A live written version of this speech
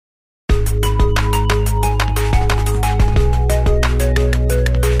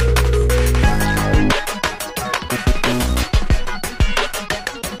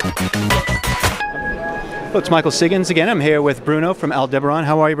Well, it's Michael Siggins again. I'm here with Bruno from Aldebaran.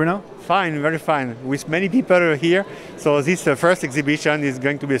 How are you, Bruno? Fine, very fine. With many people here, so this first exhibition is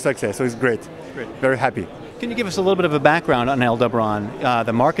going to be a success, so it's great. Great. Very happy. Can you give us a little bit of a background on Aldebaran,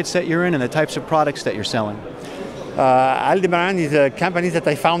 the markets that you're in and the types of products that you're selling? Aldebaran is a company that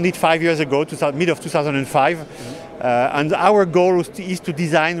I founded 5 years ago, mid of 2005. And our goal is to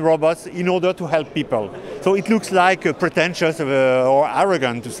design robots in order to help people. So it looks like pretentious or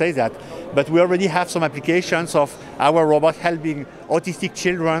arrogant to say that, but we already have some applications of our robot helping autistic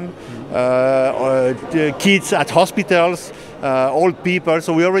children, kids at hospitals, old people.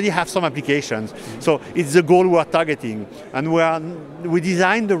 So we already have some applications. So it's the goal we are targeting. And we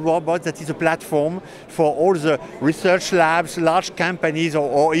designed the robot that is a platform for all the research labs, large companies,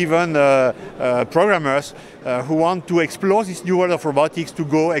 or even programmers who want to explore this new world of robotics, to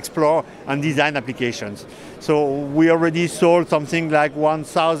go explore and design applications. So we already sold something like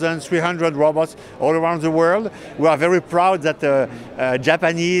 1,300 robots all around the world. We are very proud that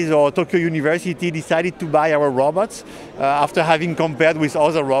Japanese or Tokyo University decided to buy our robots after having compared with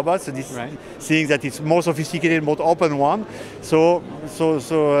other robots. Seeing that it's more sophisticated, more open one. So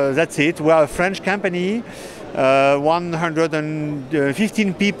that's it. We are a French company.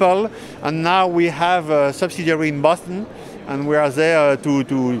 115 people, and now we have a subsidiary in Boston, and we are there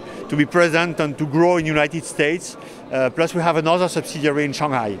to be present and to grow in the United States. Plus we have another subsidiary in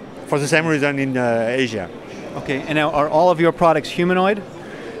Shanghai for the same reason in Asia. Okay, and now are all of your products humanoid?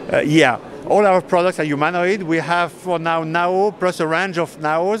 Yeah. All our products are humanoid. We have for now Nao plus a range of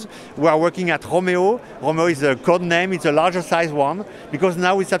Naos. We are working at Romeo. Romeo is a code name. It's a larger size one because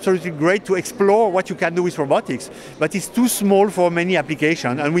now it's absolutely great to explore what you can do with robotics. But it's too small for many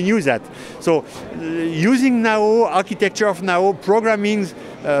applications, and we knew that. So using Nao, architecture of Nao, programming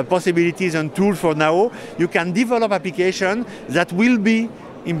possibilities and tools for Nao, you can develop applications that will be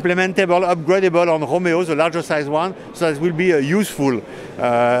implementable, upgradable on Romeo, the larger size one, so that it will be useful.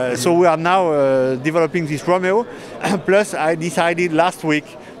 So we are now developing this Romeo. Plus I decided last week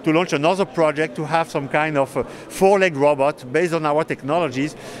to launch another project to have some kind of four-leg robot based on our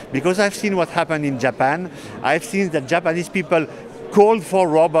technologies, because I've seen what happened in Japan. I've seen that Japanese people called for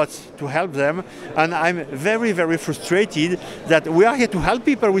robots to help them, and I'm very, very frustrated that we are here to help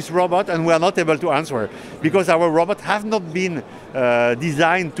people with robots and we are not able to answer, because our robots have not been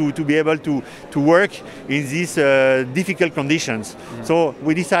designed to be able to work in these difficult conditions. So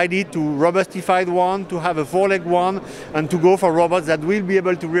we decided to robustify one, to have a four-leg one, and to go for robots that will be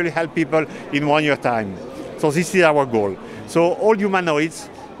able to really help people in 1 year time. So this is our goal. So all humanoids,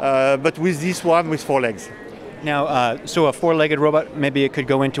 but with this one with four legs. Now, so a four-legged robot, maybe it could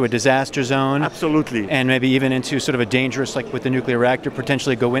go into a disaster zone. Absolutely. And maybe even into sort of a dangerous, like with the nuclear reactor,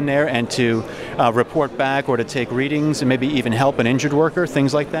 potentially go in there and to report back or to take readings and maybe even help an injured worker,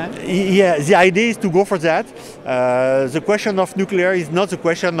 things like that? Yeah, the idea is to go for that. The question of nuclear is not a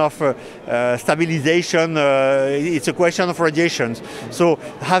question of stabilization, it's a question of radiations. So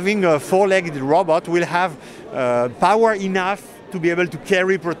having a four-legged robot will have power enough to be able to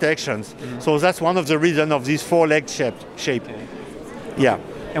carry protections. So that's one of the reasons of this four-leg shape. Okay. Yeah.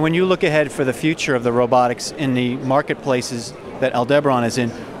 And when you look ahead for the future of the robotics in the marketplaces that Aldebaran is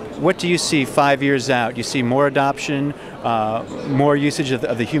in, what do you see 5 years out? You see more adoption, more usage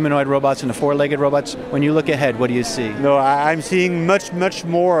of the humanoid robots and the four-legged robots? When you look ahead, what do you see? No, I'm seeing much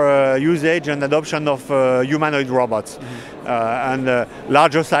more usage and adoption of humanoid robots and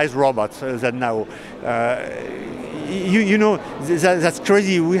larger size robots than now. You know, that's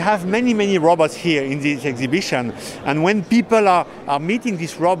crazy. We have many robots here in this exhibition, and when people are meeting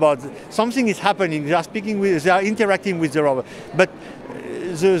these robots, something is happening. They are interacting with the robot, but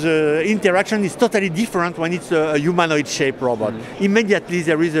the interaction is totally different when it's a humanoid-shaped robot. Immediately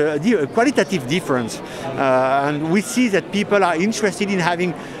there is a qualitative difference, and we see that people are interested in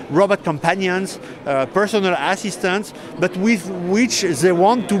having robot companions, personal assistants, but with which they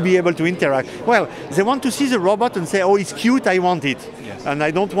want to be able to interact. Well, they want to see the robot and say, oh, it's cute, I want it. Yes. And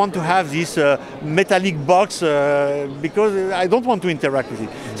I don't want to have this metallic box because I don't want to interact with it.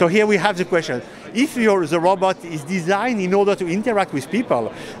 So here we have the question. If the robot is designed in order to interact with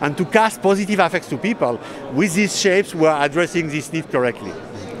people and to cast positive effects to people, with these shapes we are addressing this need correctly.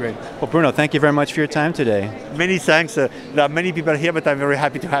 Great. Well, Bruno, thank you very much for your time today. Many thanks. There are many people here, but I'm very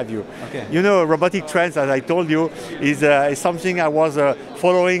happy to have you. Okay. You know, robotic trends, as I told you, is something I was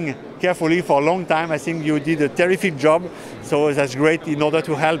following carefully for a long time. I think you did a terrific job, so that's great in order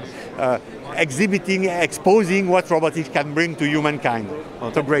to help exhibiting, exposing what robotics can bring to humankind.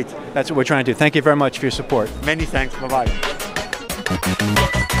 Well, so great. That's what we're trying to do. Thank you very much for your support. Many thanks. Bye-bye.